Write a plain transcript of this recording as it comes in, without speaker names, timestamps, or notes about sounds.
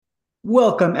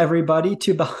Welcome, everybody,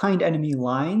 to Behind Enemy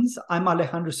Lines. I'm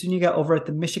Alejandro Zuniga over at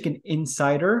the Michigan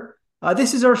Insider.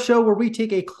 This is our show where we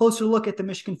take a closer look at the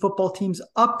Michigan football team's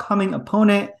upcoming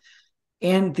opponent.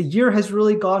 And the year has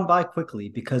really gone by quickly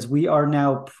because we are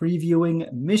now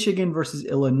previewing Michigan versus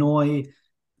Illinois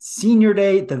Senior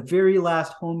Day, the very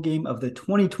last home game of the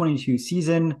 2022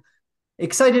 season.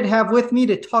 Excited to have with me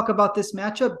to talk about this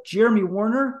matchup, Jeremy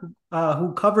Warner,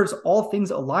 who covers all things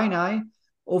Illini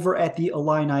over at the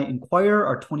Illini Inquirer,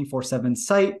 our 24/7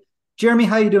 site. Jeremy,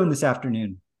 how you doing this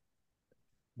afternoon?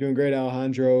 Doing great,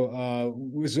 Alejandro.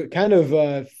 Was kind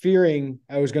of fearing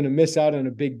I was going to miss out on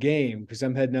a big game because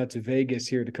I'm heading out to Vegas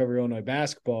here to cover Illinois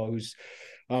basketball, who's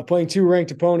playing two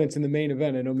ranked opponents in the main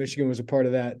event. I know Michigan was a part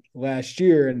of that last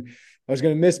year, and I was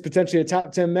going to miss potentially a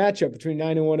top 10 matchup between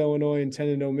 9-1 Illinois and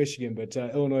 10-0 Michigan, but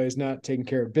Illinois is not taking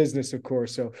care of business, of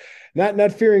course. So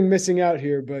not fearing missing out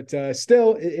here, but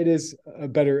still it is a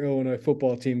better Illinois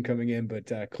football team coming in,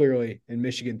 but clearly in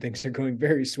Michigan, things are going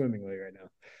very swimmingly right now.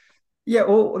 Yeah,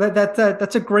 well,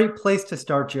 that's a great place to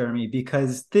start, Jeremy,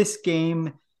 because this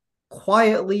game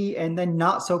quietly and then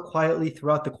not so quietly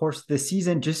throughout the course of the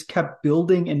season just kept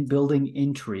building and building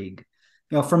intrigue.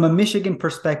 From a Michigan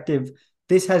perspective,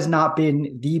 this has not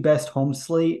been the best home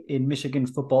slate in Michigan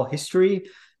football history.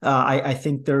 I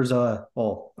think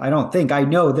I don't think, I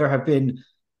know there have been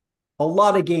a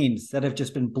lot of games that have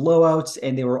just been blowouts,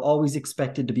 and they were always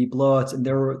expected to be blowouts, and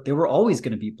they were always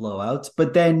going to be blowouts.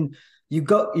 But then you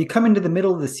come into the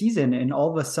middle of the season, and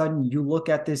all of a sudden you look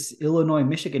at this Illinois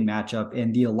Michigan matchup,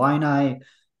 and the Illini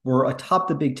were atop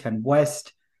the Big Ten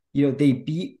West. They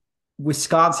beat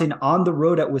Wisconsin on the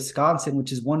road at Wisconsin,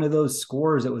 which is one of those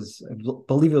scores. I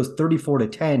believe it was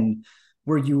 34-10,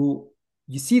 where you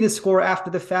see the score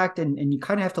after the fact, and you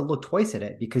kind of have to look twice at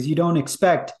it because you don't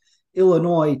expect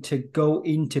Illinois to go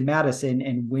into Madison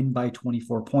and win by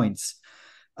 24 points.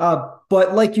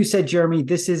 But like you said, Jeremy,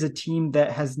 this is a team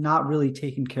that has not really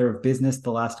taken care of business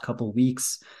the last couple of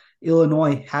weeks.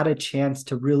 Illinois had a chance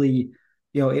to really,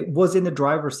 it was in the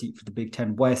driver's seat for the Big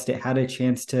Ten West. It had a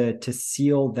chance to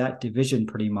seal that division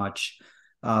pretty much,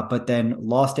 but then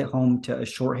lost at home to a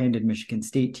shorthanded Michigan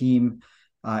State team.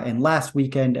 And last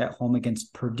weekend at home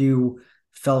against Purdue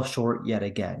fell short yet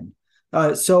again.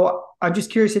 So I'm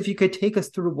just curious if you could take us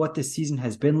through what this season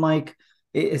has been like.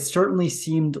 It certainly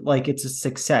seemed like it's a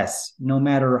success, no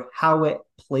matter how it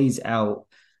plays out.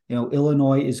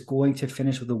 Illinois is going to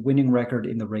finish with a winning record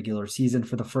in the regular season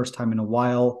for the first time in a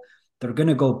while. They're going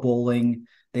to go bowling.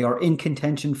 They are in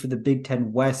contention for the Big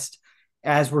Ten West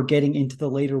as we're getting into the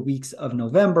later weeks of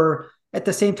November. At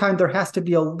the same time, there has to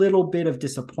be a little bit of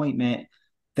disappointment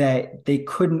that they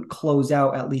couldn't close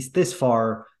out, at least this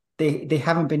far. They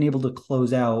haven't been able to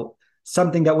close out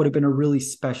something that would have been a really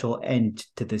special end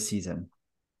to this season.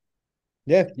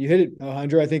 Yeah, you hit it,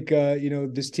 Alejandro. I think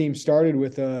this team started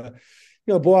with a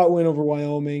blowout win over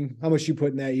Wyoming. How much you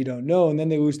put in that, you don't know. And then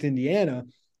they lose to Indiana.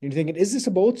 And you're thinking, is this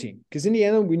a bowl team? Because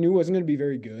Indiana, we knew wasn't going to be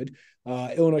very good.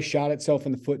 Illinois shot itself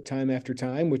in the foot time after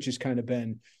time, which has kind of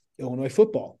been Illinois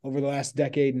football over the last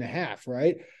decade and a half,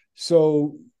 right?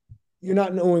 So you're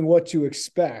not knowing what to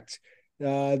expect.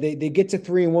 They get to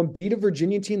 3-1, beat a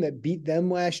Virginia team that beat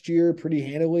them last year pretty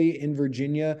handily in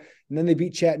Virginia. And then they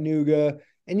beat Chattanooga.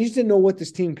 And you just didn't know what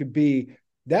this team could be.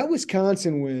 That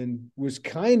Wisconsin win was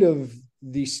kind of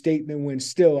the statement win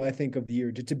still, I think, of the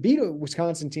year. To beat a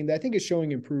Wisconsin team that I think is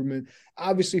showing improvement,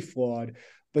 obviously flawed,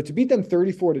 but to beat them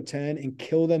 34-10 and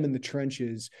kill them in the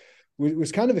trenches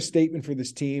was kind of a statement for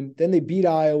this team. Then they beat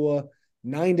Iowa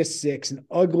 9-6, an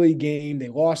ugly game. They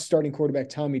lost starting quarterback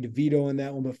Tommy DeVito in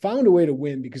that one, but found a way to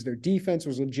win because their defense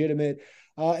was legitimate.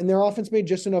 And their offense made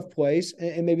just enough plays,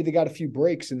 and maybe they got a few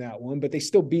breaks in that one, but they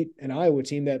still beat an Iowa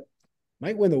team that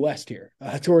might win the West here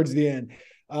towards the end.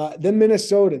 Then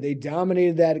Minnesota, they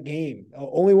dominated that game.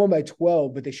 Only won by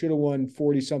 12, but they should have won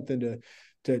 40-something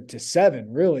to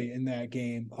 7, really, in that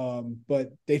game. But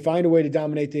they find a way to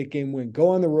dominate that game, win. Go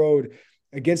on the road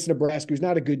against Nebraska, who's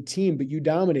not a good team, but you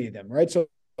dominated them, right? So,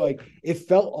 it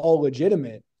felt all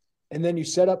legitimate. And then you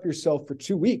set up yourself for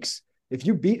 2 weeks. If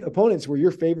you beat opponents where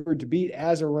you're favored to beat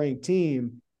as a ranked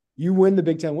team, you win the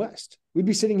Big Ten West. We'd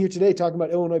be sitting here today talking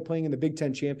about Illinois playing in the Big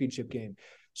Ten championship game.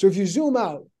 So if you zoom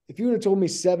out, if you would have told me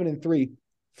 7-3,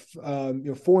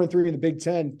 4-3 in the Big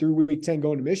Ten through week 10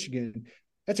 going to Michigan,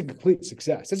 that's a complete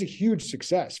success. That's a huge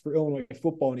success for Illinois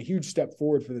football and a huge step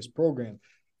forward for this program.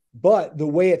 But the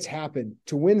way it's happened,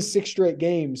 to win 6 straight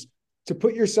games, to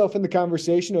put yourself in the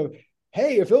conversation of,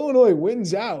 hey, if Illinois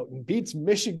wins out and beats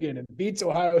Michigan and beats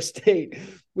Ohio State,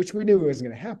 which we knew wasn't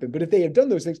going to happen, but if they had done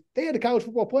those things, they had a college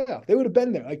football playoff. They would have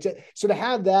been there. So to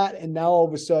have that and now all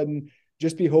of a sudden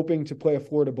just be hoping to play a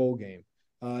Florida bowl game,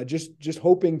 just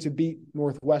hoping to beat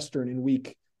Northwestern in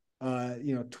week,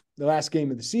 the last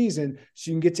game of the season,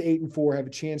 so you can get to 8-4, have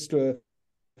a chance to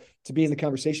be in the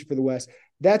conversation for the West.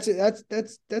 That's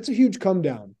a huge come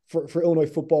down for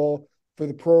Illinois football, for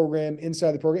the program,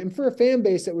 inside the program, and for a fan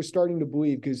base that was starting to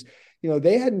believe, because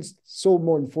they hadn't sold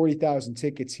more than 40,000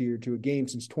 tickets here to a game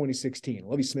since 2016,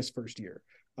 Lovie Smith's first year,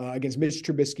 against Mitch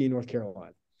Trubisky in North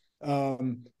Carolina.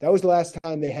 That was the last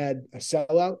time they had a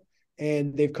sellout,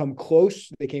 and they've come close.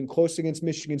 They came close against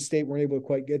Michigan State, weren't able to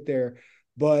quite get there.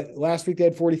 But last week they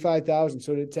had 45,000.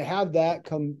 So to have that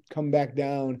come back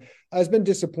down has been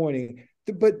disappointing.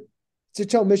 But to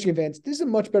tell Michigan fans, this is a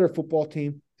much better football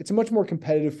team. It's a much more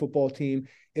competitive football team.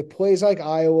 It plays like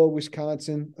Iowa,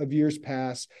 Wisconsin of years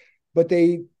past. But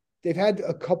they've had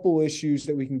a couple issues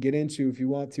that we can get into if you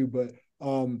want to. But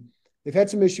they've had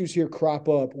some issues here crop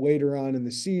up later on in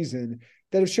the season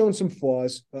that have shown some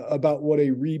flaws about what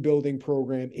a rebuilding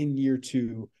program in year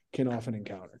two can often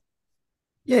encounter.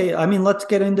 Yeah, I mean, let's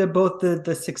get into both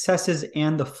the successes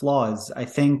and the flaws. I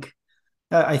think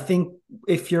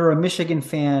if you're a Michigan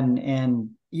fan and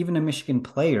even a Michigan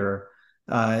player,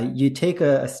 you take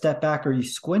a step back or you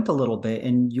squint a little bit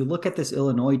and you look at this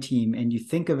Illinois team and you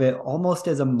think of it almost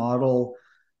as a model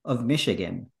of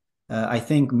Michigan. I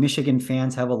think Michigan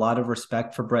fans have a lot of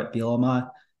respect for Bret Bielema.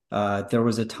 There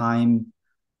was a time,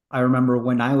 I remember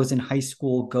when I was in high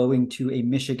school going to a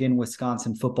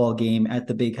Michigan-Wisconsin football game at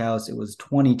the Big House. It was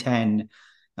 2010.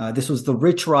 This was the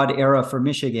Rich Rod era for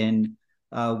Michigan,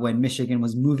 when Michigan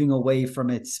was moving away from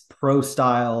its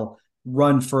pro-style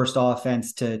run-first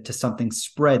offense to something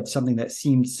spread, something that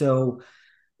seemed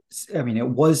it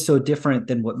was so different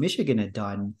than what Michigan had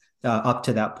done up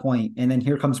to that point. And then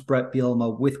here comes Bret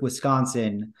Bielema with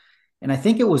Wisconsin. And I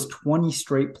think it was 20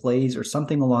 straight plays or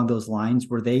something along those lines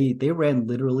where they ran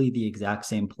literally the exact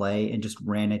same play and just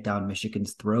ran it down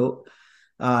Michigan's throat.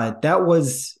 That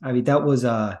was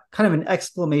kind of an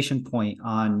exclamation point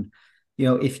on,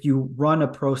 if you run a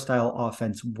pro style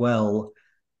offense well,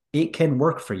 it can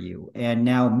work for you. And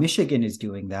now Michigan is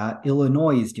doing that.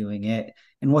 Illinois is doing it.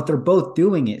 And what they're both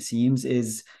doing, it seems,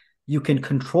 is you can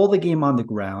control the game on the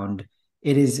ground.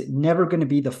 It is never going to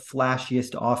be the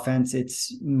flashiest offense.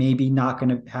 It's maybe not going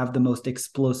to have the most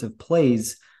explosive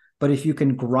plays, but if you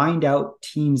can grind out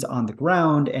teams on the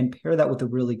ground and pair that with a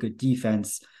really good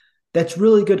defense, that's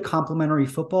really good complementary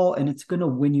football, and it's going to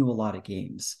win you a lot of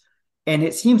games. And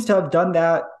it seems to have done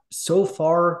that so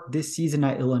far this season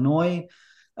at Illinois.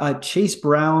 Chase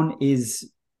Brown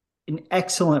is an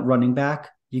excellent running back.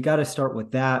 You got to start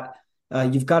with that.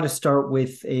 You've got to start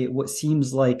with what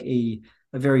seems like a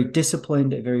very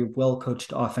disciplined, a very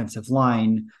well-coached offensive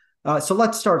line. So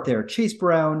let's start there. Chase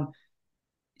Brown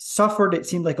suffered, it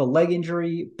seemed like, a leg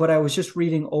injury, but I was just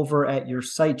reading over at your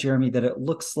site, Jeremy, that it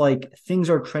looks like things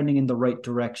are trending in the right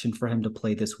direction for him to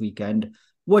play this weekend.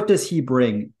 What does he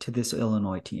bring to this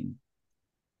Illinois team?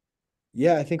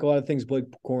 Yeah, I think a lot of things Blake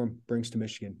Corum brings to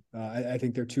Michigan. I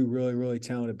think they're two really, really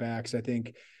talented backs. I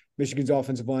think Michigan's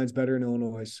offensive line is better than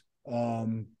Illinois'.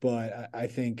 But I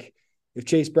think if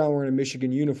Chase Brown were in a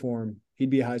Michigan uniform, he'd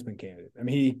be a Heisman candidate. I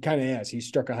mean, he kind of has. He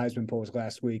struck a Heisman post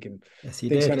last week, and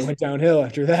things kind of went downhill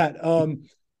after that.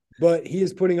 But he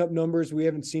is putting up numbers we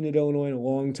haven't seen at Illinois in a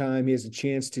long time. He has a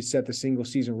chance to set the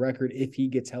single-season record if he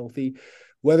gets healthy.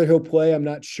 Whether he'll play, I'm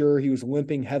not sure. He was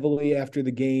limping heavily after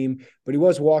the game, but he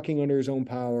was walking under his own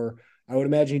power. I would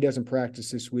imagine he doesn't practice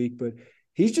this week, but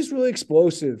he's just really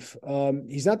explosive.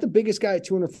 He's not the biggest guy at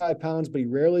 205 pounds, but he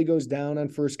rarely goes down on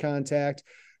first contact.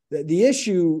 The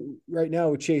issue right now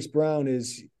with Chase Brown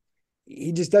is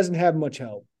he just doesn't have much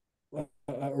help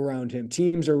around him.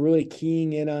 Teams are really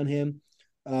keying in on him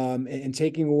and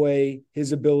taking away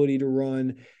his ability to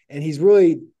run. And he's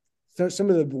really some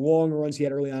of the long runs he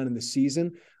had early on in the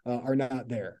season are not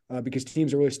there because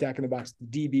teams are really stacking the box.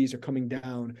 The DBs are coming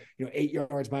down, 8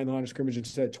 yards behind the line of scrimmage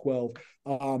instead of 12.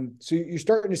 So you're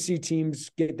starting to see teams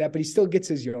get that, but he still gets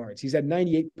his yards. He's had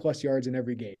 98 plus yards in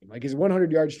every game. Like his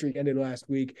 100-yard streak ended last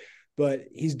week, but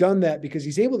he's done that because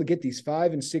he's able to get these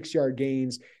 5 and 6 yard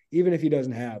gains, even if he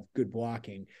doesn't have good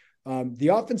blocking. The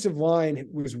offensive line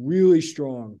was really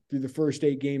strong through the first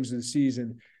 8 games of the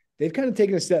season. They've kind of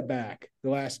taken a step back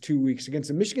the last 2 weeks against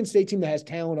a Michigan State team that has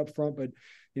talent up front, but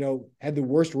had the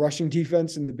worst rushing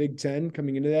defense in the Big Ten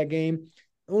coming into that game.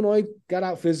 Illinois got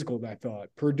out physical, I thought.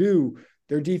 Purdue,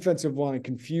 their defensive line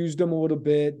confused them a little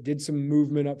bit, did some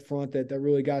movement up front that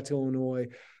really got to Illinois.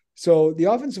 So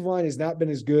the offensive line has not been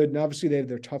as good, and obviously they have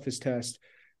their toughest test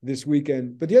this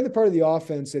weekend. But the other part of the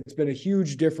offense that's been a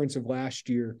huge difference of last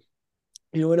year,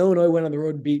 when Illinois went on the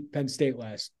road and beat Penn State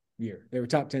last year. They were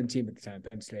top 10 team at the time,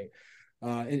 Penn State.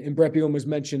 And Brett Bielema's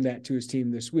mentioned that to his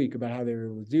team this week about how they were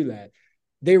able to do that.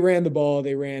 They ran the ball.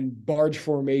 They ran barge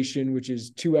formation, which is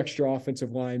 2 extra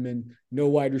offensive linemen, no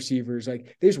wide receivers.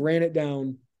 Like, they just ran it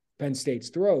down Penn State's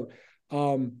throat.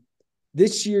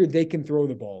 This year, they can throw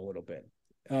the ball a little bit.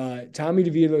 Tommy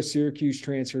DeVito, Syracuse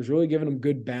transfer, is really giving them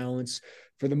good balance.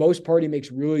 For the most part, he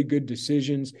makes really good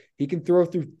decisions. He can throw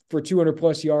through for 200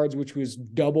 plus yards, which was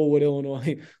double what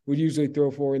Illinois would usually throw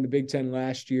for in the Big Ten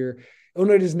last year.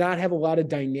 Illinois does not have a lot of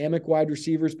dynamic wide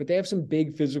receivers, but they have some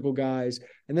big physical guys.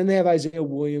 And then they have Isaiah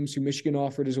Williams, who Michigan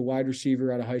offered as a wide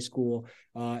receiver out of high school.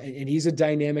 And he's a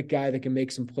dynamic guy that can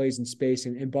make some plays in space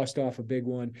and bust off a big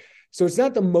one. So it's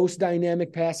not the most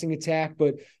dynamic passing attack,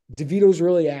 but DeVito's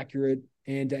really accurate.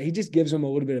 And he just gives them a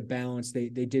little bit of balance they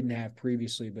didn't have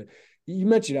previously. But you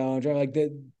mentioned, Alondra, like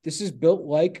this is built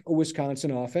like a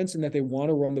Wisconsin offense, and that they want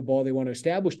to run the ball. They want to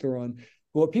establish the run.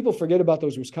 But what people forget about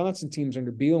those Wisconsin teams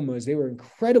under Bielema is they were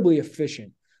incredibly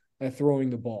efficient at throwing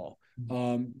the ball.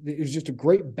 It was just a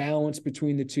great balance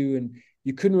between the two, and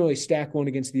you couldn't really stack one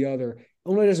against the other.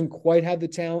 Illinois doesn't quite have the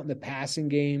talent in the passing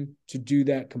game to do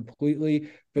that completely,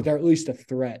 but they're at least a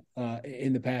threat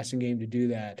in the passing game to do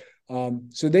that.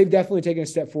 So they've definitely taken a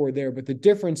step forward there. But the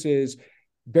difference is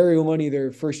Barry Lunny,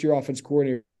 their first-year offense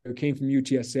coordinator, who came from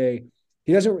UTSA,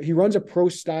 he runs a pro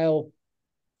style,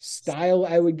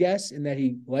 I would guess, in that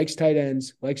he likes tight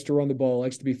ends, likes to run the ball,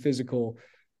 likes to be physical,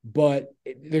 but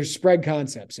there's spread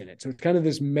concepts in it. So it's kind of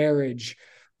this marriage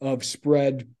of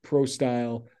spread pro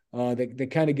style that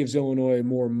kind of gives Illinois a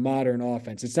more modern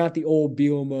offense. It's not the old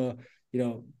Bielema,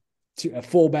 a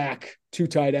fullback, 2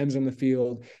 tight ends on the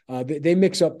field. They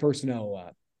mix up personnel a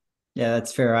lot. Yeah,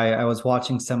 that's fair. I was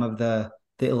watching some of the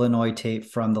Illinois tape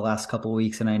from the last couple of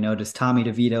weeks, and I noticed Tommy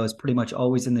DeVito is pretty much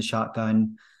always in the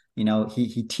shotgun.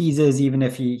 He teases, even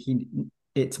if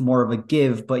it's more of a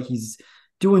give, but he's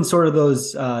doing sort of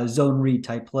those zone read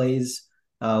type plays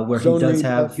where zone he does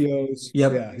have RPOs.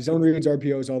 Yep. Yeah, zone reads,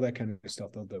 RPOs, all that kind of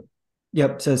stuff they'll do.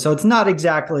 Yep. So it's not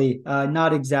exactly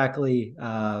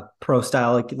pro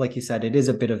style, like you said. It is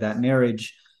a bit of that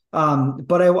marriage.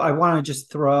 But I want to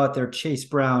just throw out there Chase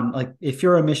Brown. Like, if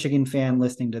you're a Michigan fan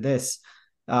listening to this,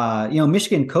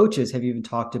 Michigan coaches have even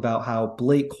talked about how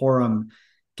Blake Corum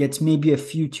gets maybe a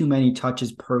few too many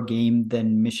touches per game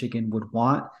than Michigan would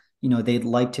want. They'd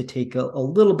like to take a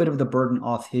little bit of the burden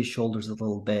off his shoulders a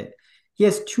little bit. He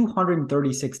has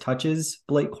 236 touches,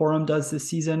 Blake Corum does this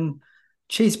season.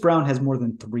 Chase Brown has more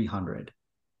than 300.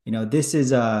 This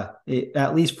is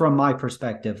at least from my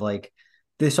perspective, like,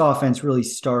 this offense really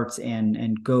starts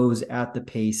and goes at the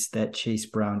pace that Chase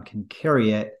Brown can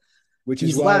carry it. Which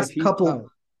is why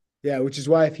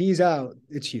if he's out,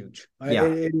 it's huge. Yeah.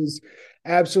 It is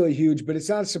absolutely huge, but it's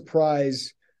not a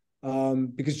surprise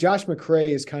because Josh McCray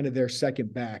is kind of their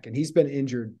second back, and he's been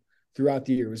injured throughout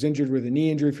the year. Was injured with a knee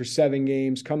injury for 7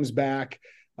 games, comes back,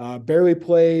 barely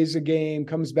plays a game,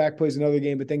 comes back, plays another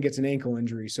game, but then gets an ankle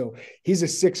injury. So he's a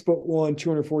 6'1",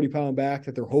 240-pound back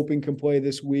that they're hoping can play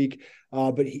this week.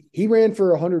 But he ran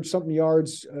for 100-something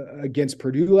yards against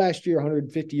Purdue last year,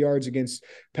 150 yards against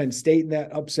Penn State in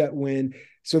that upset win.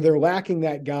 So they're lacking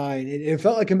that guy. And it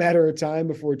felt like a matter of time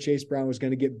before Chase Brown was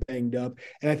going to get banged up.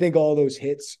 And I think all those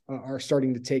hits are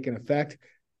starting to take an effect.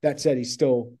 That said, he's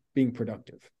still being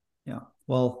productive. Yeah.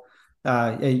 Well,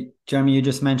 Jeremy, you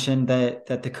just mentioned that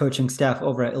the coaching staff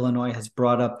over at Illinois has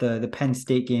brought up the Penn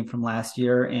State game from last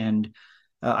year. And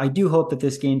I do hope that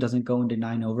this game doesn't go into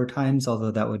 9 overtimes,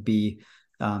 although that would be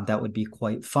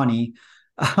quite funny.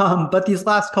 But these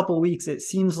last couple of weeks, it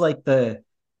seems like the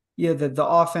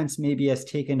offense maybe has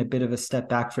taken a bit of a step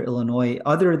back for Illinois,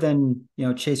 other than,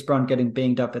 Chase Brown getting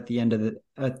banged up at the end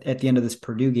of this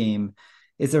Purdue game.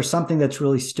 Is there something that's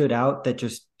really stood out that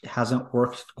just hasn't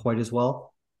worked quite as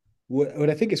well? What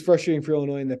I think is frustrating for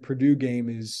Illinois in the Purdue game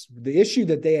is the issue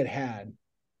that they had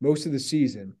most of the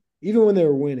season, even when they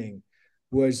were winning,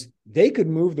 was they could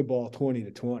move the ball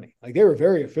 20-20. Like, they were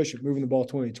very efficient moving the ball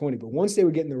 20-20, but once they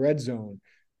would get in the red zone,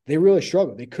 they really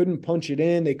struggled. They couldn't punch it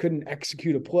in. They couldn't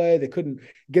execute a play. They couldn't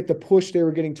get the push. They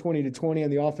were getting 20-20 on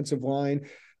the offensive line.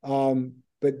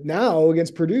 But now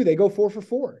against Purdue, they go 4 for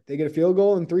 4. They get a field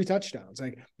goal and 3 touchdowns.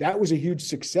 Like, that was a huge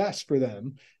success for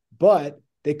them, but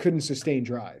they couldn't sustain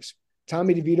drives.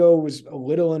 Tommy DeVito was a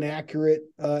little inaccurate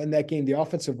in that game. The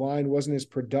offensive line wasn't as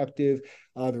productive.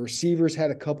 The receivers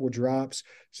had a couple of drops.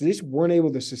 So they just weren't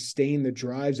able to sustain the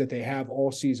drives that they have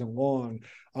all season long.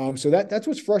 So that's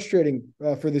what's frustrating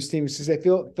for this team, is they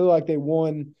feel like they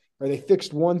won, or they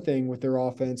fixed one thing with their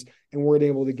offense and weren't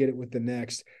able to get it with the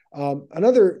next.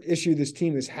 Another issue this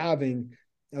team is having,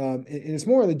 and it's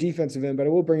more on the defensive end, but I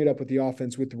will bring it up with the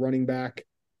offense, with the running back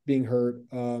being hurt.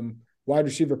 Wide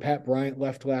receiver Pat Bryant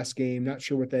left last game. Not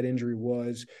sure what that injury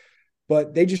was,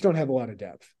 but they just don't have a lot of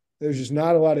depth. There's just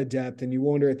not a lot of depth. And you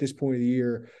wonder at this point of the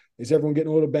year, is everyone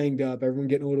getting a little banged up? Everyone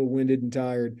getting a little winded and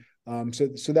tired?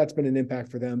 So that's been an impact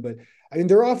for them. But I mean,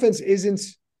 their offense isn't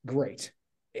great.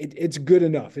 It's good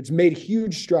enough. It's made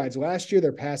huge strides. Last year,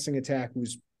 their passing attack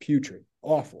was putrid,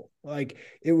 awful. Like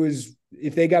it was,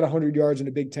 if they got 100 yards in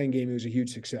a Big Ten game, it was a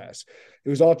huge success. It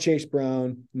was all Chase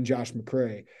Brown and Josh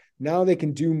McCray. Now they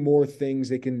can do more things.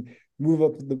 They can move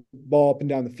up the ball up and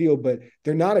down the field, but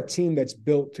they're not a team that's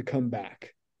built to come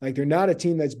back. Like they're not a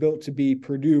team that's built to be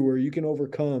Purdue where you can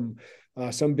overcome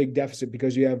some big deficit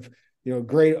because you have,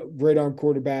 great arm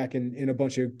quarterback and a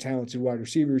bunch of talented wide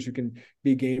receivers who can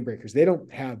be game breakers. They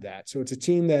don't have that. So it's a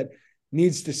team that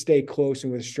needs to stay close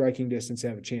and with striking distance to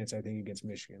have a chance, I think, against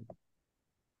Michigan.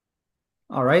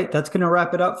 All right, that's going to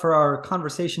wrap it up for our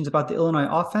conversations about the Illinois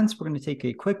offense. We're going to take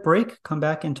a quick break, come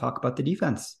back and talk about the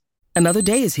defense. Another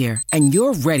day is here and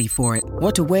you're ready for it.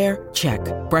 What to wear? Check.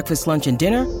 Breakfast, lunch, and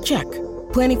dinner? Check.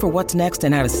 Planning for what's next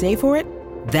and how to save for it?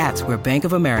 That's where Bank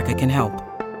of America can help.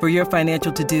 For your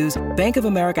financial to-dos, Bank of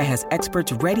America has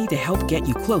experts ready to help get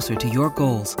you closer to your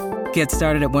goals. Get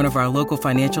started at one of our local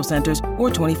financial centers or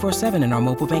 24/7 in our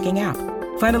mobile banking app.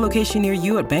 Find a location near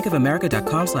you at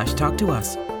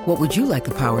bankofamerica.com/talktous. What would you like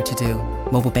the power to do?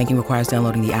 Mobile banking requires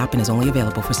downloading the app and is only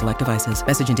available for select devices.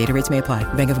 Message and data rates may apply.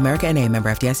 Bank of America N.A., member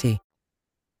FDIC.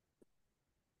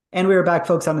 And we are back,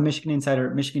 folks, on the Michigan Insider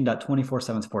at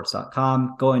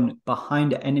michigan.247sports.com, going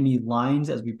behind enemy lines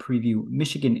as we preview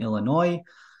Michigan, Illinois.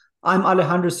 I'm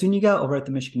Alejandro Zuniga over at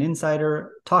the Michigan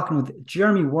Insider, talking with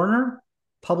Jeremy Werner,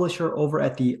 publisher over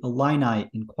at the Illini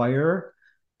Inquirer.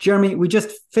 Jeremy, we just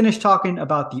finished talking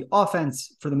about the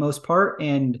offense for the most part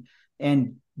and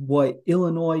what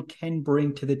Illinois can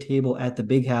bring to the table at the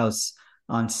Big House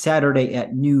on Saturday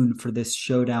at noon for this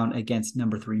showdown against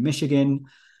number 3 Michigan.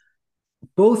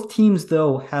 Both teams,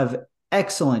 though, have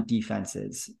excellent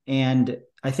defenses. And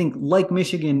I think, like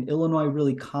Michigan, Illinois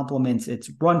really complements its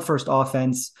run-first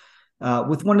offense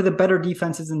with one of the better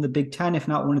defenses in the Big Ten, if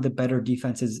not one of the better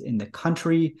defenses in the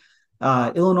country.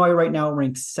 Illinois right now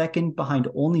ranks second behind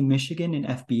only Michigan in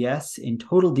FBS in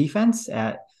total defense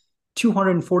at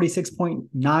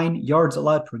 246.9 yards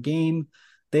allowed per game.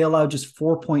 They allow just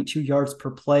 4.2 yards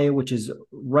per play, which is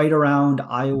right around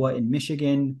Iowa and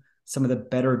Michigan, some of the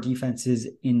better defenses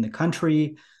in the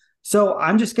country. So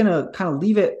I'm just going to kind of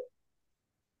leave it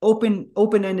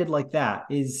open-ended like that.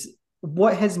 Is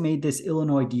what has made this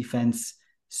Illinois defense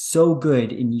so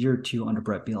good in year 2 under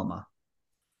Bret Bielema?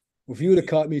 Well, if you would have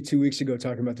caught me 2 weeks ago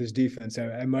talking about this defense,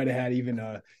 I might have had even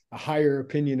a higher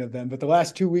opinion of them. But the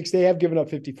last 2 weeks, they have given up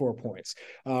 54 points.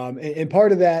 And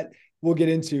part of that we'll get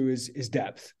into is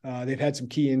depth. They've had some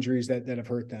key injuries that have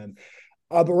hurt them.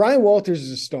 But Ryan Walters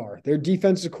is a star. Their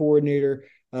defensive coordinator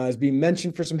is being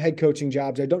mentioned for some head coaching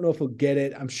jobs. I don't know if he'll get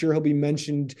it. I'm sure he'll be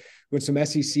mentioned with some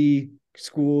SEC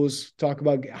schools talk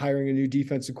about hiring a new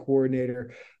defensive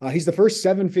coordinator. He's the first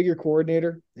 7-figure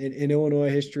coordinator in Illinois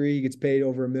history. He gets paid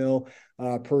over $1 million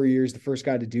per year. He's the first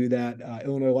guy to do that.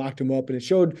 Illinois locked him up, and it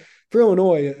showed for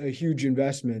Illinois a huge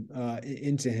investment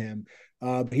into him.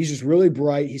 But he's just really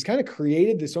bright. He's kind of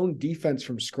created this own defense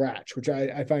from scratch, which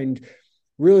I find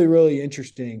really, really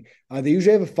interesting. They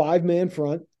usually have a 5-man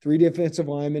front, 3 defensive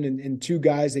linemen and 2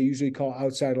 guys they usually call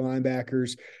outside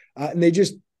linebackers. And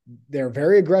they're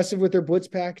very aggressive with their blitz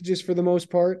packages for the most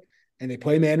part, and they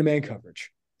play man-to-man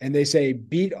coverage. And they say,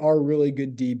 beat our really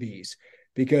good DBs,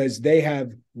 because they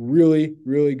have really,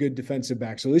 really good defensive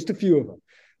backs, at least a few of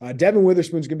them. Devin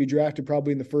Witherspoon's going to be drafted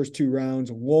probably in the first 2 rounds.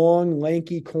 Long,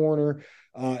 lanky corner,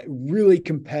 really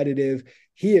competitive.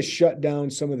 He has shut down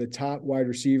some of the top wide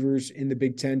receivers in the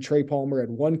Big Ten. Trey Palmer had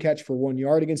 1 catch for 1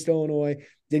 yard against Illinois,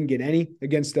 didn't get any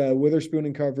against Witherspoon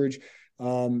in coverage.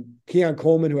 Keon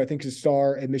Coleman, who I think is a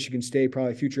star at Michigan State,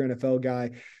 probably a future NFL guy,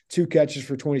 2 catches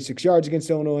for 26 yards against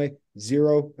Illinois,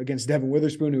 0 against Devin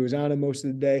Witherspoon, who was on him most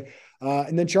of the day.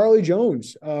 And then Charlie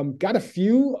Jones got a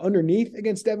few underneath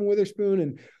against Devin Witherspoon,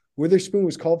 and Witherspoon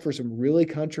was called for some really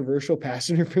controversial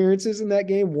pass interferences in that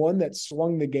game, one that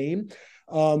swung the game.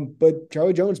 But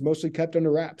Charlie Jones mostly kept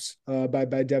under wraps by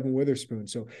Devin Witherspoon.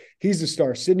 So he's the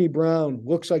star. Sidney Brown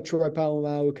looks like Troy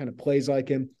Polamalu, kind of plays like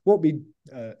him. Won't be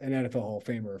an NFL Hall of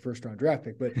Famer or a first-round draft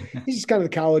pick, but he's just kind of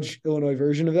the college Illinois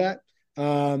version of that.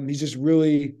 He's just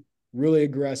really, really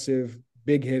aggressive,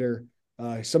 big hitter,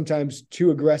 sometimes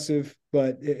too aggressive,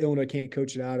 but Illinois can't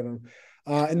coach it out of him.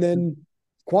 And then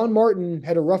Quan Martin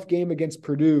had a rough game against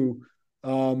Purdue,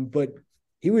 but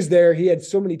he was there. He had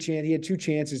so many chances. He had 2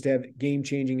 chances to have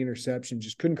game-changing interceptions,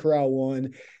 just couldn't corral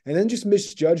one, and then just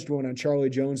misjudged one on Charlie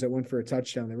Jones that went for a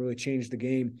touchdown that really changed the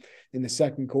game in the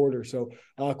second quarter. So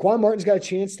Quan Martin's got a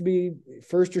chance to be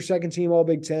first or second team All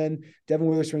Big Ten. Devin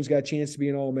Witherspoon's got a chance to be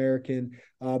an All-American.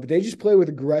 But they just play with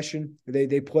aggression.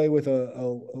 They play with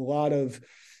a lot of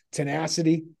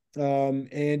tenacity.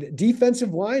 And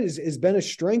defensive line has been a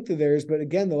strength of theirs. But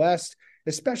again,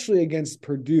 especially against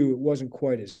Purdue, it wasn't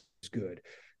quite as good.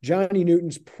 Johnny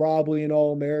Newton's probably an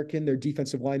All-American. Their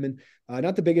defensive lineman,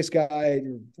 not the biggest guy,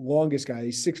 longest guy.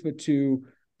 He's 6'2",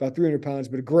 about 300 pounds,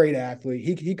 but a great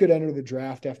athlete. He could enter the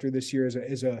draft after this year as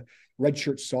a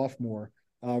redshirt sophomore.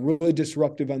 Really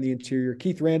disruptive on the interior.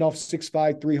 Keith Randolph,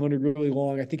 6'5", 300, really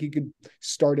long. I think he could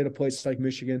start at a place like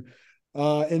Michigan.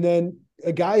 And then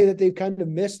a guy that they've kind of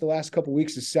missed the last couple of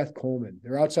weeks is Seth Coleman.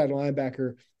 Their outside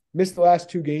linebacker missed the last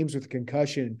 2 games with a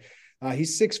concussion.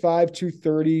 He's 6'5",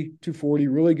 230, 240,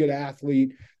 really good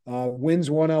athlete,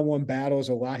 wins one-on-one battles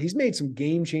a lot. He's made some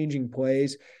game-changing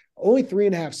plays, only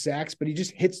 3.5 sacks, but he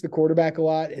just hits the quarterback a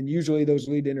lot, and usually those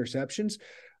lead to interceptions.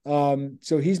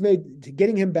 So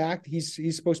getting him back,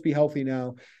 he's supposed to be healthy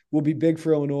now, will be big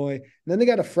for Illinois. And then they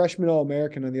got a freshman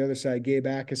All-American on the other side, Gabe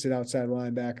Ackus at outside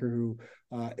linebacker, who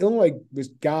Illinois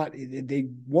they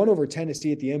won over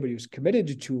Tennessee at the end, but he was committed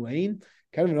to Tulane,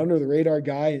 kind of an under-the-radar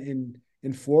guy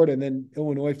in Florida, and then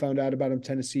Illinois found out about him,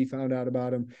 Tennessee found out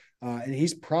about him, and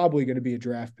he's probably going to be a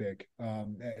draft pick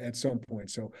at some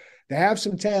point. So they have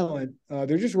some talent.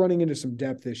 They're just running into some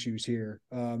depth issues here.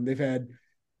 They've had,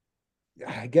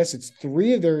 I guess it's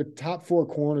 3 of their top 4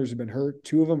 corners have been hurt.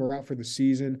 2 of them are out for the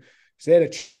season. So they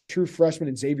had a true freshman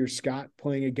in Xavier Scott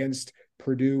playing against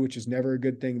Purdue, which is never a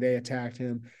good thing. They attacked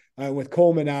him. With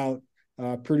Coleman out,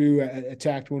 Purdue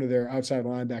attacked one of their outside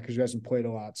linebackers who hasn't played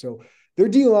a lot. So their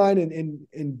D-line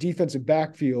and defensive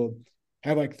backfield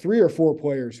have like 3 or 4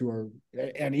 players who are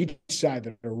on each side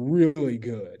that are really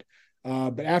good.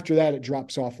 But after that, it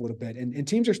drops off a little bit. And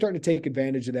teams are starting to take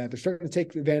advantage of that. They're starting to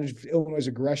take advantage of Illinois'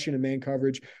 aggression and man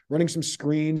coverage, running some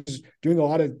screens, doing a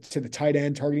lot to the tight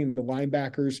end, targeting the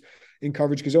linebackers in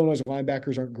coverage because Illinois'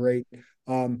 linebackers aren't great.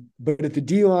 But if the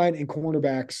D-line and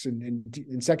cornerbacks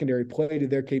and secondary play to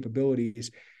their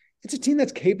capabilities, it's a team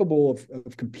that's capable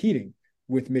of competing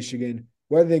with Michigan,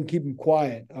 whether they can keep them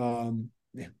quiet.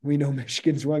 We know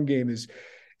Michigan's run game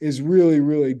is really,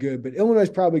 really good, but Illinois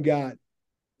probably got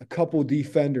a couple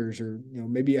defenders or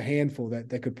maybe a handful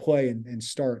that could play and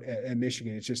start at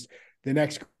Michigan. It's just the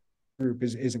next group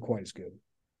isn't quite as good.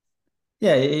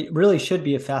 Yeah, it really should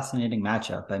be a fascinating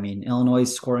matchup. I mean,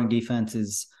 Illinois' scoring defense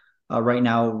is right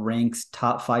now ranks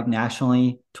top 5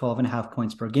 nationally, 12.5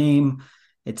 points per game.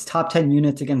 It's top 10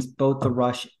 units against both the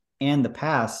rush and the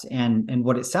pass. And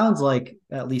what it sounds like,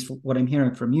 at least what I'm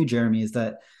hearing from you, Jeremy, is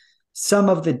that some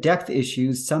of the depth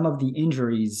issues, some of the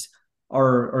injuries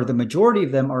or the majority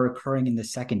of them are occurring in the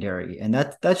secondary. And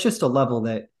that's just a level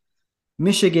that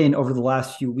Michigan over the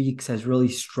last few weeks has really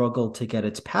struggled to get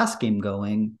its pass game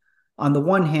going. On the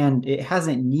one hand, it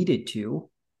hasn't needed to.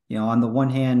 On the one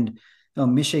hand,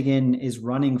 Michigan is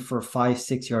running for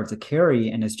 5-6 yards a carry.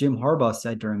 And as Jim Harbaugh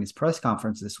said during his press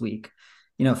conference this week,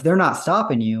 if they're not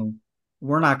stopping you,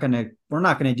 we're not going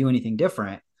to do anything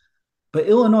different. But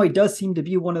Illinois does seem to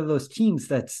be one of those teams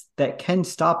that can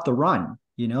stop the run.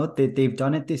 They've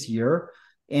done it this year.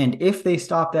 And if they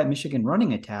stop that Michigan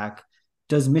running attack,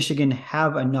 does Michigan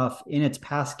have enough in its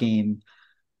pass game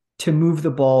to move the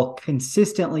ball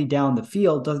consistently down the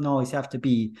field? Doesn't always have to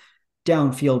be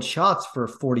downfield shots for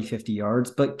 40, 50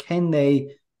 yards, but can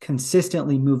they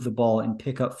consistently move the ball and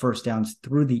pick up first downs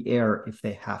through the air if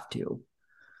they have to?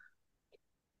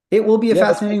 It will be a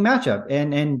fascinating matchup,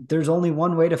 and there's only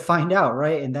one way to find out,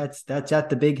 right? And that's at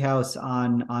the Big House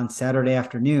on Saturday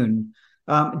afternoon.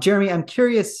 Jeremy, I'm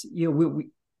curious.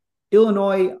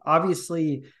 Illinois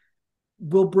obviously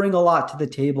will bring a lot to the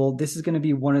table. This is going to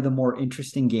be one of the more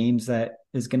interesting games that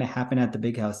is going to happen at the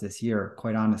Big House this year.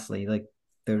 Quite honestly, like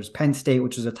there's Penn State,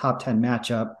 which is a top 10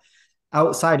 matchup.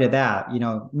 Outside of that,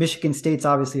 Michigan State's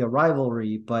obviously a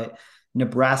rivalry, but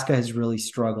Nebraska has really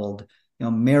struggled.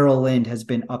 Maryland has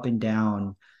been up and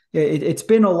down. It's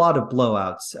been a lot of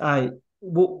blowouts.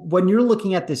 When you're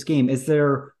looking at this game, is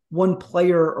there one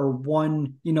player or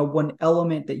one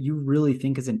element that you really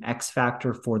think is an X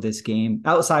factor for this game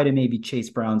outside of maybe Chase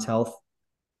Brown's health?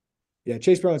 Yeah,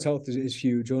 Chase Brown's health is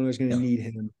huge. Illinois is going to need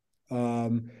him.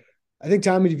 I think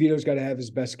Tommy DeVito's got to have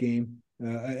his best game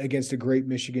against a great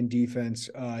Michigan defense.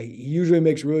 He usually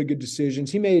makes really good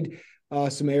decisions. He made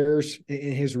some errors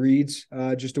in his reads,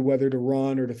 just to whether to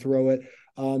run or to throw it.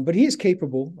 But he is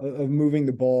capable of moving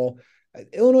the ball.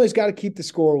 Illinois has got to keep the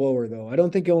score lower, though. I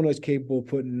don't think Illinois is capable of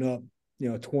putting up,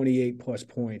 28 plus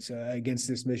points against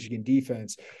this Michigan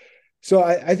defense. So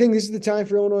I think this is the time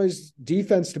for Illinois'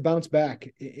 defense to bounce back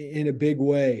in a big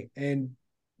way. And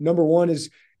number one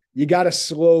is you got to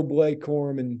slow Blake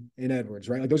Corum and Edwards,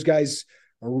 right? Like those guys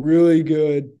are really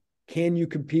good. Can you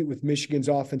compete with Michigan's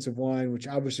offensive line, which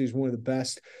obviously is one of the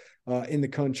best in the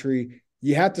country?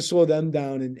 You have to slow them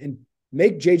down and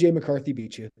make J.J. McCarthy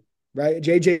beat you, right?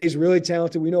 J.J. is really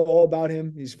talented. We know all about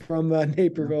him. He's from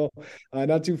Naperville,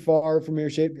 not too far from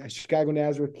here. Chicago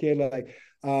Nazareth kid.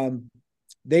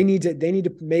 They need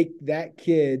to make that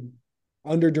kid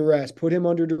under duress, put him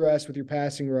under duress with your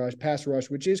pass rush,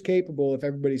 which is capable if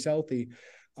everybody's healthy,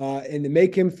 and to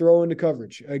make him throw into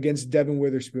coverage against Devin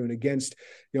Witherspoon, against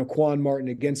Quan Martin,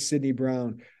 against Sidney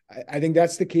Brown. I think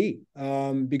that's the key,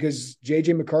 because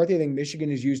J.J. McCarthy, I think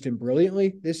Michigan has used him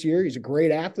brilliantly this year. He's a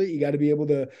great athlete. You got to be able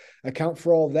to account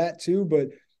for all of that too. But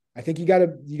I think you got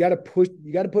to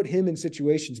put him in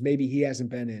situations maybe he hasn't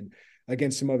been in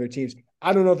against some other teams.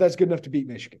 I don't know if that's good enough to beat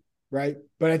Michigan, right?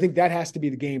 But I think that has to be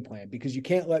the game plan, because you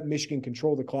can't let Michigan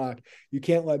control the clock. You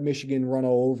can't let Michigan run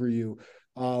all over you,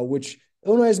 which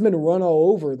Illinois has been run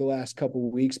all over the last couple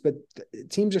of weeks, but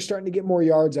teams are starting to get more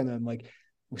yards on them. Like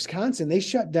Wisconsin, they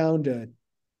shut down to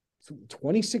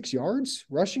 26 yards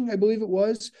rushing, I believe it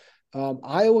was.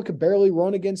 Iowa could barely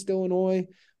run against Illinois.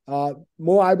 Mo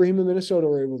Ibrahim in Minnesota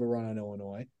were able to run on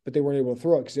Illinois, but they weren't able to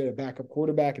throw it because they had a backup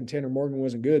quarterback and Tanner Morgan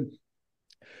wasn't good.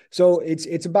 So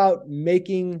it's about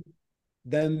making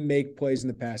them make plays in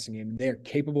the passing game. They are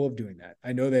capable of doing that.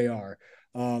 I know they are.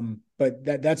 But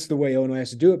that's the way Illinois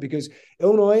has to do it, because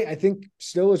Illinois, I think,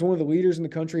 still is one of the leaders in the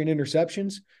country in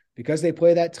interceptions, because they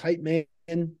play that tight man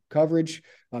coverage,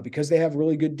 because they have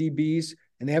really good DBs,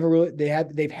 and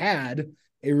they've had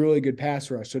a really good pass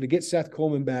rush. So to get Seth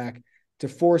Coleman back, to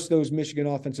force those Michigan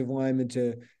offensive linemen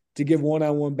to give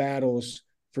one-on-one battles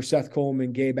for Seth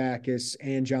Coleman, Gabe Akis,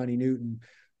 and Johnny Newton,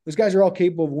 those guys are all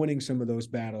capable of winning some of those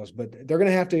battles, but they're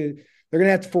going to have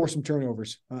to force some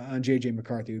turnovers on J.J.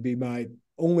 McCarthy. It would be my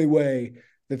only way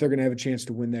that they're going to have a chance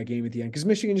to win that game at the end, because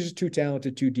Michigan is just too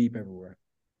talented, too deep everywhere.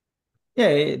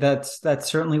 Yeah, that's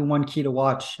certainly one key to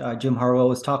watch. Jim Harbaugh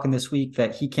was talking this week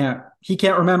that he can't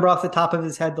remember off the top of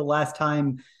his head the last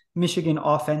time Michigan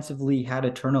offensively had a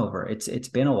turnover. It's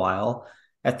been a while.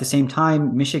 At the same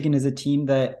time, Michigan is a team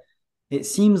that it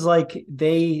seems like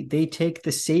they take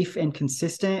the safe and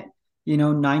consistent,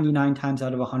 99 times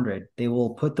out of 100. They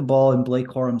will put the ball in Blake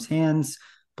Corum's hands.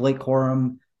 Blake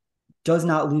Corum does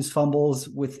not lose fumbles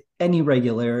with any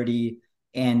regularity,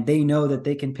 and they know that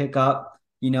they can pick up,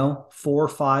 4,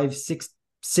 5,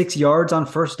 6 yards on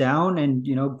first down and,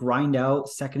 grind out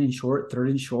second and short, third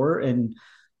and short, and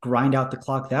grind out the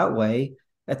clock that way.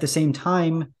 At the same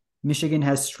time, Michigan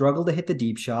has struggled to hit the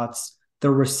deep shots. The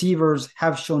receivers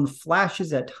have shown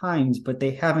flashes at times, but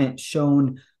they haven't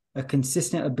shown a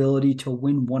consistent ability to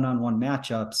win one-on-one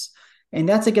matchups. And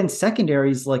that's against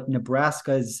secondaries like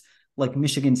Nebraska's, like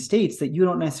Michigan State's, that you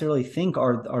don't necessarily think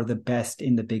are the best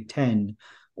in the Big Ten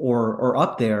or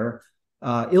up there.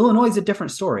 Illinois is a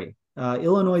different story.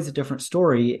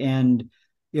 And,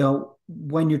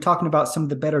 when you're talking about some of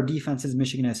the better defenses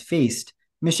Michigan has faced,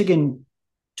 Michigan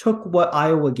took what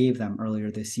Iowa gave them earlier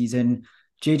this season.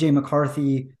 J.J.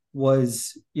 McCarthy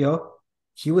was,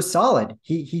 he was solid.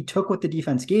 He took what the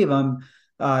defense gave him.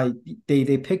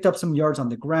 They picked up some yards on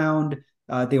the ground.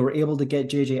 They were able to get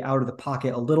JJ out of the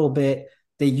pocket a little bit.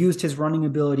 They used his running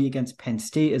ability against Penn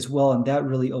State as well, and that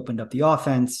really opened up the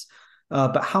offense.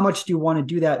 But how much do you want to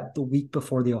do that the week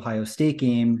before the Ohio State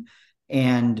game?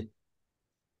 And,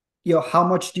 how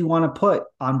much do you want to put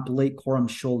on Blake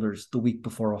Corum's shoulders the week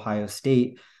before Ohio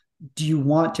State? Do you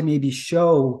want to maybe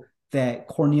show that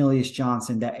Cornelius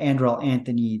Johnson, that Andrell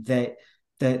Anthony,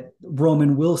 that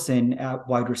Roman Wilson at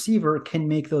wide receiver can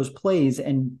make those plays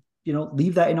and,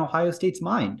 leave that in Ohio State's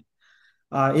mind?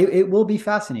 It will be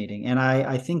fascinating. And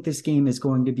I think this game is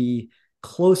going to be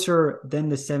closer than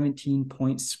the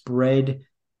 17-point spread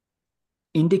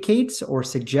indicates or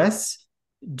suggests.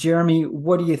 Jeremy,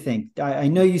 what do you think? I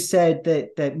know you said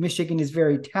that Michigan is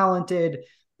very talented,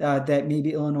 that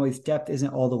maybe Illinois' depth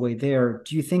isn't all the way there.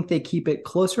 Do you think they keep it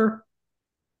closer?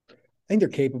 I think they're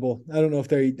capable. I don't know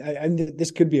if this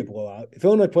could be a blowout. If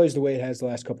Illinois plays the way it has the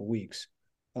last couple of weeks,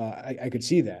 I could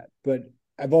see that. But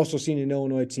I've also seen an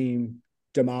Illinois team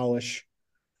demolish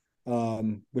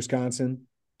Wisconsin,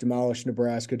 demolish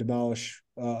Nebraska, demolish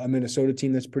a Minnesota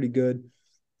team that's pretty good,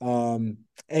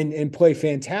 and play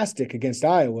fantastic against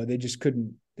Iowa. They just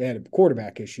couldn't. They had a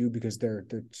quarterback issue because their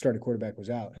starting quarterback was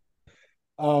out.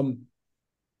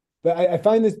 But I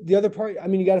find that the other part,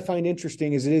 you got to find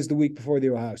interesting is it is the week before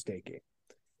the Ohio State game.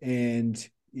 And,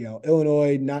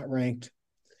 Illinois not ranked.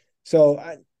 So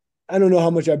I don't know how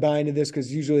much I buy into this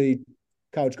because usually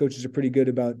college coaches are pretty good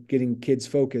about getting kids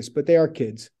focused, but they are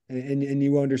kids. And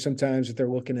you wonder sometimes if they're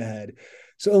looking ahead.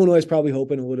 So Illinois is probably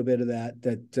hoping a little bit of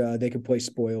that they can play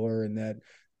spoiler and that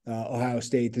Ohio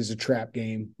State is a trap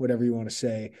game, whatever you want to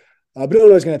say. But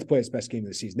Illinois is going to have to play its best game of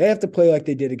the season. They have to play like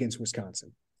they did against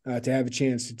Wisconsin to have a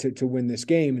chance to win this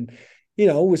game. And,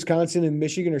 Wisconsin and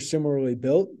Michigan are similarly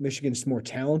built. Michigan's more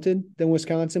talented than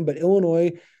Wisconsin, but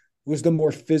Illinois was the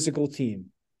more physical team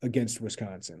against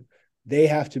Wisconsin. They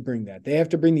have to bring that. They have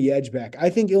to bring the edge back.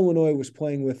 I think Illinois was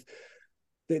playing with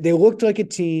 – they looked like a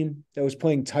team that was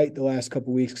playing tight the last couple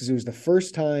of weeks because it was the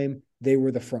first time they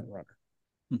were the front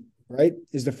runner, right?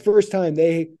 It's the first time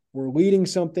they were leading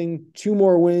something, 2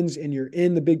 more wins, and you're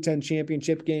in the Big Ten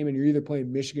championship game, and you're either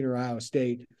playing Michigan or Ohio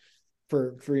State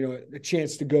for a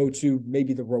chance to go to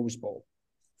maybe the Rose Bowl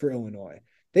for Illinois.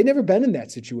 They'd never been in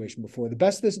that situation before. The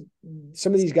best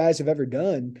some of these guys have ever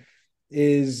done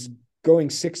is going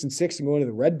 6-6 and going to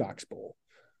the Red Box Bowl.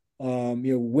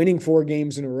 Winning 4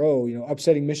 games in a row,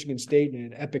 upsetting Michigan State in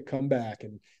an epic comeback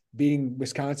and beating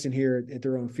Wisconsin here at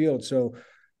their own field. So,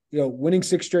 winning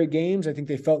 6 straight games, I think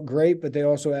they felt great, but they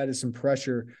also added some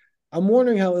pressure. I'm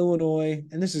wondering how Illinois,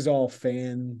 and this is all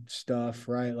fan stuff,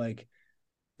 right?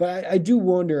 But I do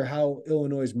wonder how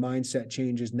Illinois' mindset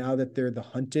changes now that they're the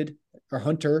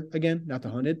hunter again, not the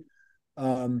hunted.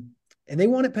 And they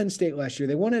won at Penn State last year.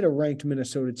 They won at a ranked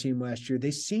Minnesota team last year.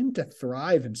 They seem to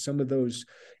thrive in some of those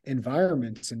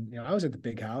environments. And, I was at the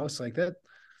Big House. That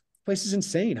place is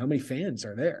insane. How many fans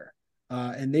are there?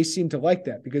 And they seem to like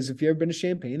that because if you've ever been to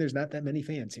Champaign, there's not that many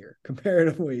fans here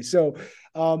comparatively. So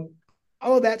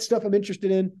all of that stuff I'm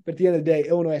interested in. But at the end of the day,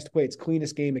 Illinois has to play its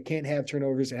cleanest game. It can't have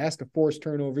turnovers. It has to force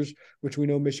turnovers, which we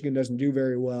know Michigan doesn't do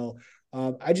very well.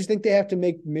 I just think they have to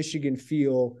make Michigan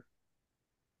feel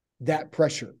that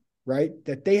pressure, right?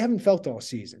 That they haven't felt all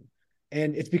season.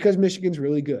 And it's because Michigan's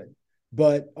really good.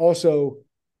 But also,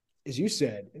 as you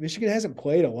said, Michigan hasn't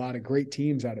played a lot of great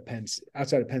teams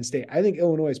outside of Penn State. I think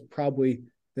Illinois is probably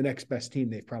the next best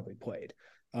team they've probably played.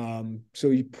 So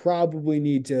you probably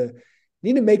need to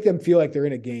make them feel like they're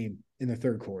in a game in the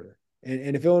third quarter.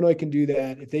 And if Illinois can do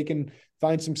that, if they can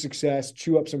find some success,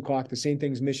 chew up some clock, the same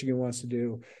things Michigan wants to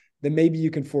do, then maybe you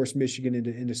can force Michigan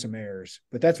into some errors.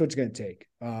 But that's what it's going to take.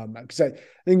 Because I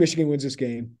think Michigan wins this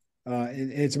game.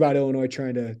 And it's about Illinois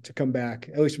trying to come back,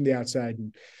 at least from the outside,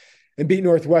 and beat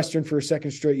Northwestern for a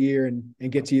second straight year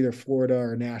and get to either Florida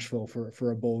or Nashville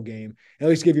for a bowl game. At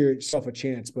least give yourself a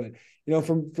chance. But,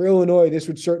 for Illinois, this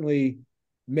would certainly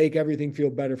make everything feel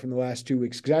better from the last 2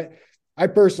 weeks. Because I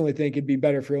personally think it'd be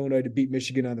better for Illinois to beat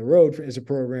Michigan on the road as a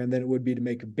program than it would be to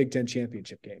make a Big Ten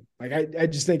championship game. I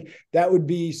just think that would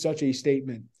be such a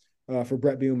statement for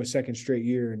Brett Bielema a second straight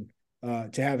year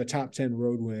and to have a top 10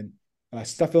 road win.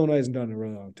 Stuff Illinois hasn't done in a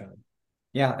really long time.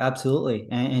 Yeah, absolutely.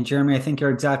 And Jeremy, I think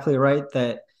you're exactly right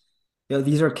that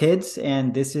these are kids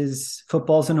and this is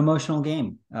football's an emotional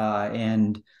game.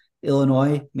 And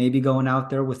Illinois maybe going out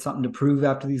there with something to prove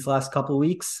after these last couple of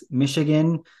weeks.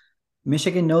 Michigan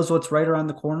knows what's right around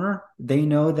the corner. They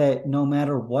know that no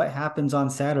matter what happens on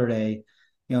Saturday,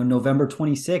 November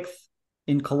 26th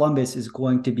in Columbus is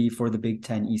going to be for the Big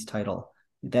Ten East title.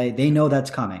 They know that's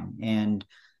coming. And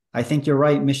I think you're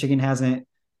right. Michigan hasn't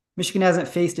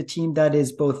faced a team that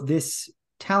is both this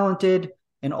talented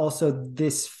and also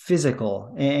this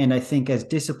physical. And I think as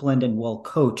disciplined and well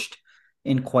coached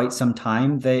in quite some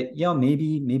time that,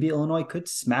 maybe Illinois could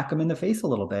smack them in the face a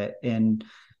little bit. And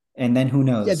then who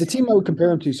knows? Yeah, the team I would compare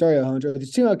them to, sorry, Alejandro, the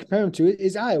team I would compare them to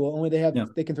is Iowa, only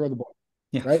they can throw the ball.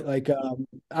 Yeah. Right.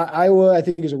 Iowa, I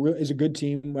think is a good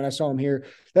team. When I saw them here,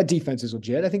 that defense is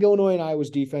legit. I think Illinois and Iowa's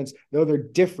defense, though they're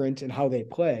different in how they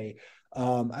play,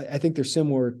 I think they're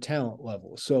similar talent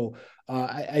levels. So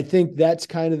I think that's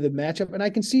kind of the matchup. And I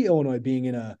can see Illinois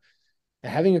being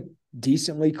having a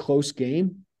decently close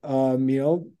game,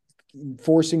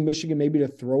 forcing Michigan maybe to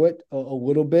throw it a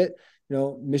little bit.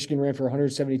 Michigan ran for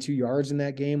 172 yards in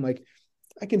that game.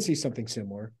 I can see something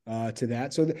similar to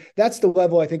that. So that's the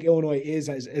level I think Illinois is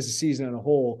as a season on a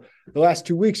whole. The last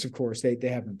 2 weeks, of course, they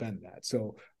haven't been that.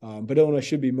 So, but Illinois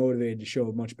should be motivated to show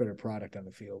a much better product on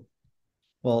the field.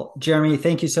 Well, Jeremy,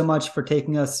 thank you so much for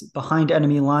taking us behind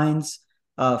enemy lines.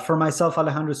 For myself,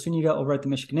 Alejandro Zuniga over at the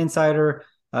Michigan Insider,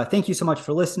 thank you so much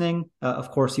for listening. Of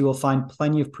course, you will find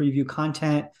plenty of preview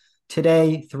content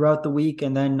today, throughout the week,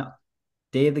 and then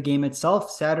day of the game itself,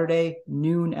 Saturday,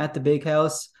 noon at the Big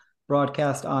House,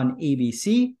 broadcast on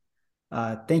ABC.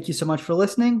 Thank you so much for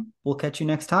listening. We'll catch you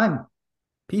next time.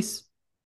 Peace.